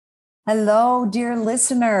Hello, dear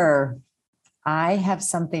listener. I have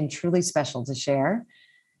something truly special to share.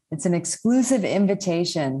 It's an exclusive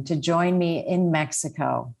invitation to join me in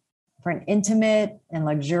Mexico for an intimate and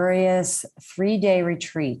luxurious 3-day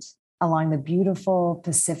retreat along the beautiful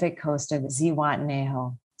Pacific coast of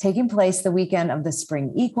Zihuatanejo, taking place the weekend of the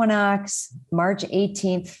spring equinox, March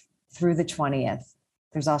 18th through the 20th.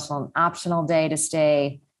 There's also an optional day to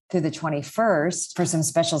stay through the 21st for some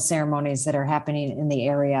special ceremonies that are happening in the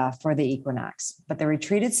area for the equinox. But the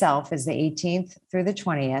retreat itself is the 18th through the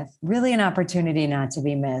 20th, really an opportunity not to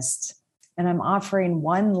be missed. And I'm offering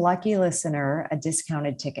one lucky listener a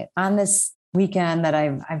discounted ticket on this weekend that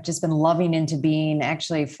I've just been loving into being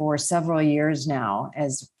actually for several years now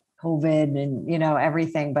as COVID and,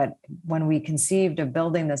 everything. But when we conceived of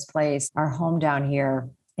building this place, our home down here,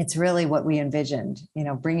 it's really what we envisioned,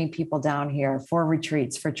 bringing people down here for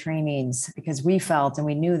retreats, for trainings, because we felt and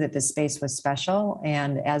we knew that this space was special.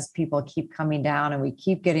 And as people keep coming down and we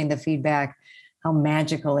keep getting the feedback, how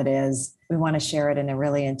magical it is, we want to share it in a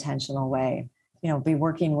really intentional way. Be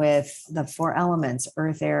working with the 4 elements,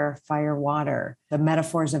 earth, air, fire, water, the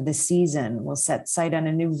metaphors of the season. We'll set sight on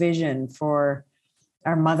a new vision for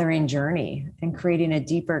our mothering journey and creating a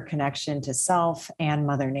deeper connection to self and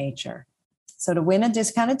Mother Nature. So to win a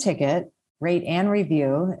discounted ticket, rate and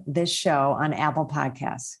review this show on Apple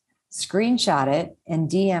Podcasts. Screenshot it and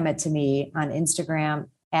DM it to me on Instagram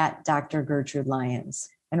at Dr. Gertrude Lyons.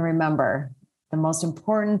 And remember, the most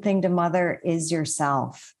important thing to mother is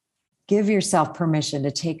yourself. Give yourself permission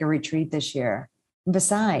to take a retreat this year. And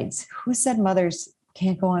besides, who said mothers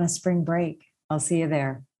can't go on a spring break? I'll see you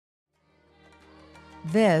there.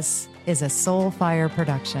 This is a Soulfire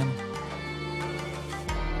production.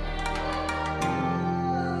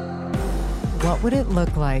 What would it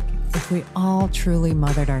look like if we all truly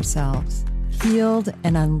mothered ourselves, healed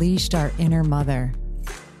and unleashed our inner mother?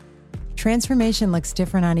 Transformation looks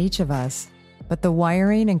different on each of us, but the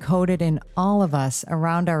wiring encoded in all of us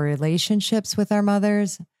around our relationships with our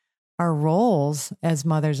mothers, our roles as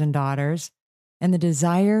mothers and daughters, and the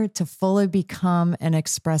desire to fully become and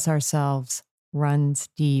express ourselves runs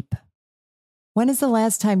deep. When is the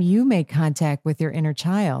last time you made contact with your inner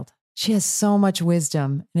child? She has so much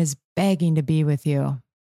wisdom and is begging to be with you.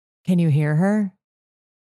 Can you hear her?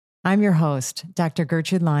 I'm your host, Dr.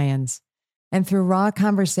 Gertrude Lyons, and through raw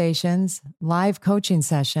conversations, live coaching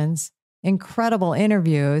sessions, incredible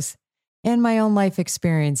interviews, and my own life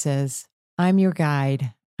experiences, I'm your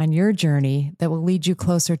guide on your journey that will lead you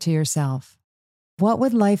closer to yourself. What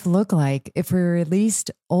would life look like if we released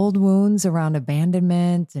old wounds around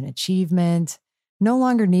abandonment and achievement, no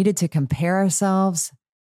longer needed to compare ourselves,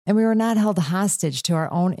 and we were not held hostage to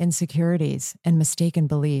our own insecurities and mistaken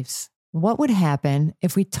beliefs? What would happen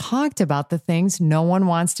if we talked about the things no one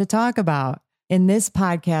wants to talk about? In this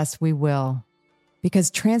podcast, we will, because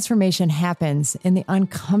transformation happens in the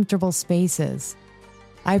uncomfortable spaces.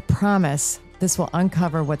 I promise this will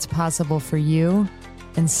uncover what's possible for you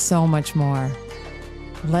and so much more.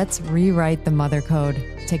 Let's rewrite the mother code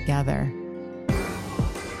together.